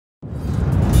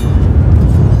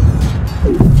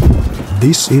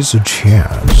This is a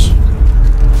chance.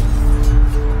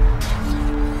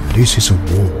 This is a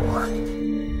war.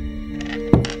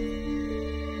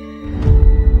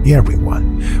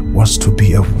 Everyone wants to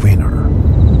be a winner.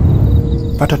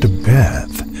 But the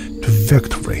path to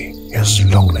victory is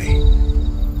lonely.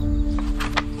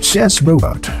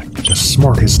 SenseRobot, the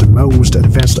smartest, most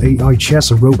advanced AI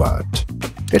chess robot.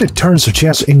 It turns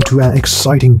chess into an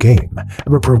exciting game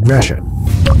of progression.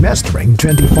 Mastering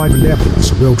 25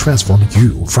 levels will transform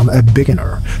you from a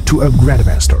beginner to a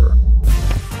grandmaster.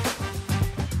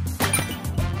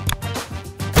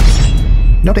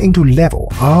 Not into level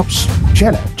ups,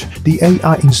 challenge the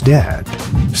AI instead.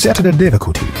 Set the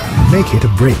difficulty, make it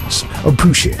breeze, or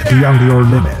push it beyond your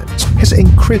limits. He's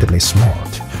incredibly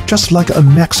smart, just like a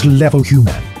max-level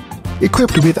human.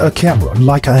 Equipped with a camera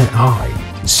like an eye,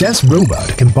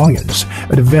 SenseRobot combines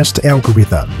advanced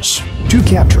algorithms to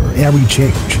capture every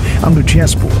change on the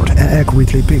chessboard and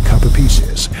accurately pick up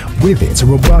pieces with its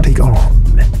robotic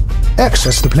arm.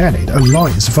 Access the Planet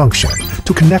Alliance function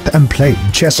to connect and play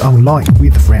chess online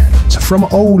with friends from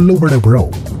all over the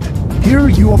world. Here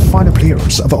you will find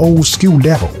players of all skill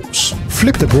levels.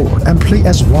 Flip the board and play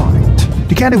as white.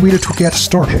 You can't wait to get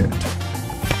started.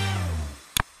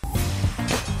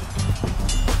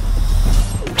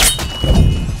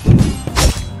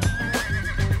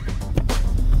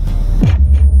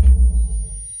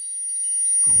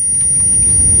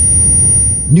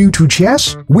 New to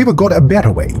chess? We've got a better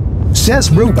way.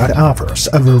 SenseRobot offers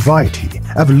a variety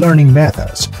of learning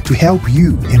methods to help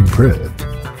you improve.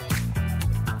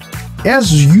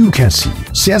 As you can see,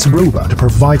 SenseRobot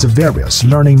provides various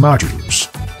learning modules,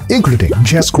 including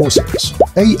chess courses,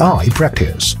 AI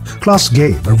practice, class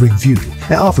game review,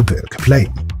 and off-book play.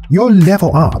 You'll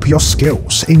level up your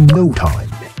skills in no time.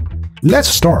 Let's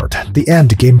start the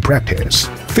endgame practice,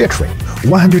 featuring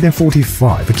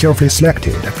 145 carefully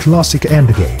selected classic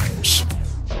endgames.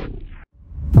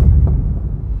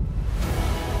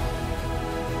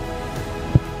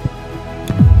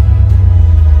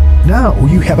 Now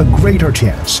you have a greater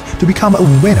chance to become a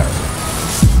winner.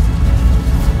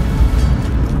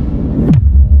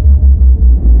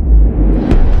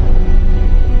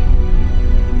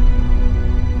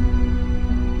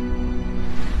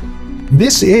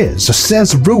 This is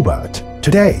SenseRobot.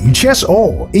 Today, chess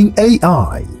all in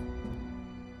AI.